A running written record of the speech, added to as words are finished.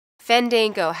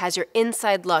Fandango has your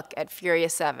inside look at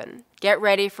Furious 7. Get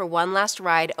ready for one last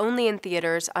ride, only in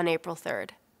theaters on April 3rd.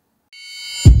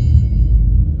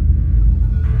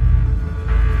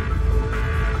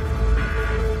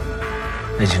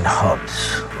 Agent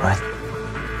Hobbs, right?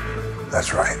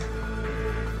 That's right.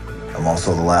 I'm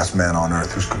also the last man on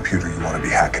Earth whose computer you want to be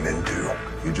hacking into.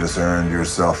 You just earned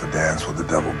yourself a dance with the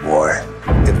devil boy.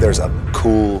 If there's a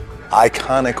cool,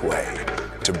 iconic way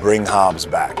to bring Hobbs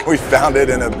back, we found it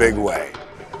in a big way.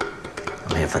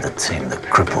 I'm here for the team that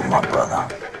crippled my brother.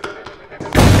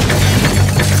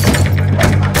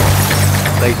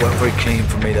 They weren't very keen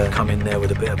for me to come in there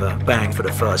with a bit of a bang for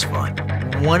the first fight.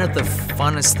 One of the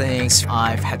funnest things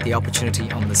I've had the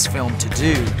opportunity on this film to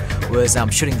do was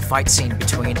shooting the fight scene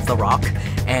between The Rock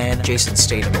and Jason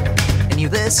Statham. I knew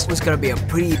this was going to be a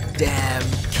pretty damn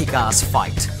kick-ass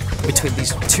fight between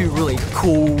these two really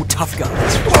cool, tough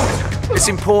guys. It's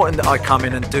important that I come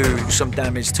in and do some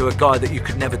damage to a guy that you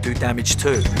could never do damage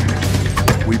to.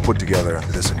 We put together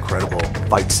this incredible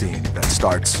fight scene that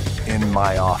starts in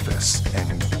my office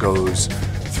and goes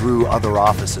through other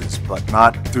offices, but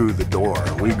not through the door.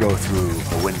 We go through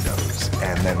the windows,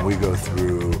 and then we go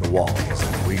through the walls,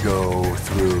 and we go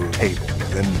through tables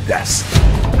and desks.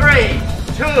 3,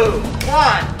 2,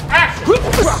 1, action!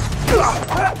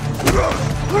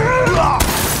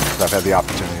 I've had the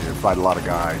opportunity to fight a lot of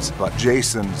guys, but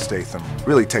Jason Statham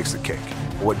really takes the cake.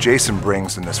 What Jason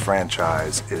brings in this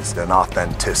franchise is an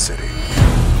authenticity.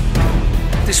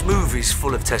 This movie's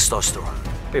full of testosterone.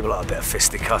 People like a bit of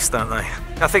fisticuffs, don't they?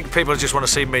 I think people just want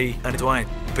to see me and Dwayne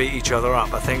beat each other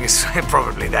up. I think it's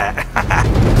probably that.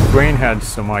 Dwayne had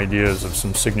some ideas of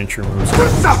some signature moves. He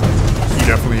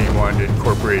definitely wanted to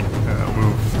incorporate a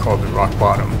move called the rock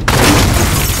bottom.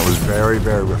 It was very,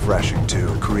 very refreshing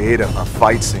to create a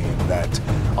fight scene that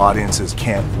audiences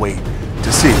can't wait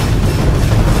to see.